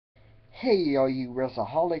Hey all you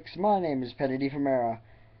WrestleHolics, my name is Petty D Famera,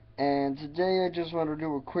 and today I just want to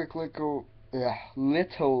do a quick little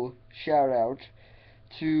shout out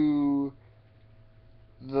to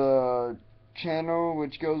the channel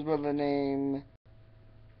which goes by the name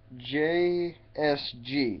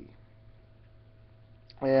JSG.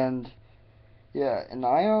 And and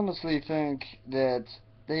I honestly think that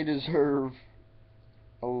they deserve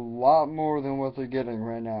a lot more than what they're getting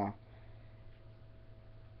right now.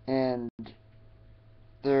 And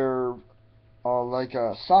they're like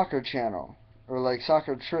a soccer channel, or like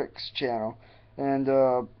soccer tricks channel, and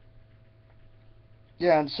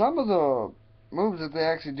and some of the moves that they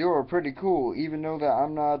actually do are pretty cool, even though that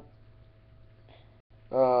I'm not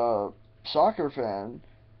a soccer fan.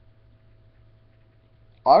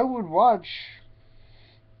 I would watch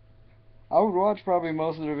probably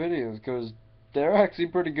most of their videos, because they're actually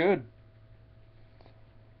pretty good.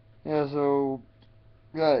 So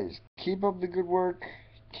guys, keep up the good work,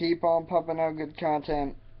 keep on pumping out good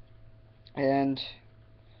content, and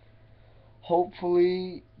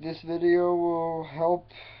hopefully this video will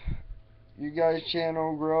help you guys'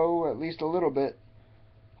 channel grow at least a little bit.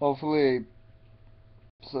 Hopefully.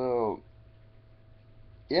 So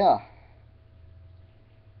yeah.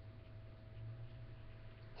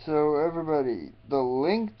 So everybody, the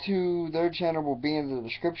link to their channel will be in the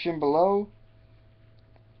description below.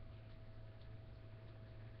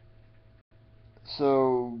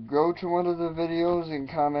 So go to one of the videos and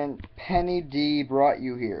comment, Penny D brought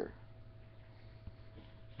you here.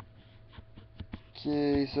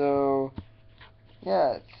 Okay, so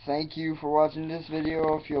yeah, thank you for watching this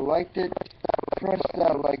video. If you liked it, press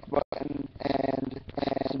that like button and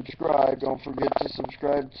subscribe. Don't forget to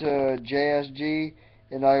subscribe to JSG,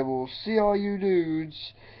 and I will see all you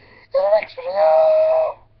dudes in the next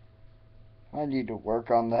video. I need to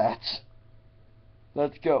work on that.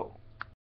 Let's go.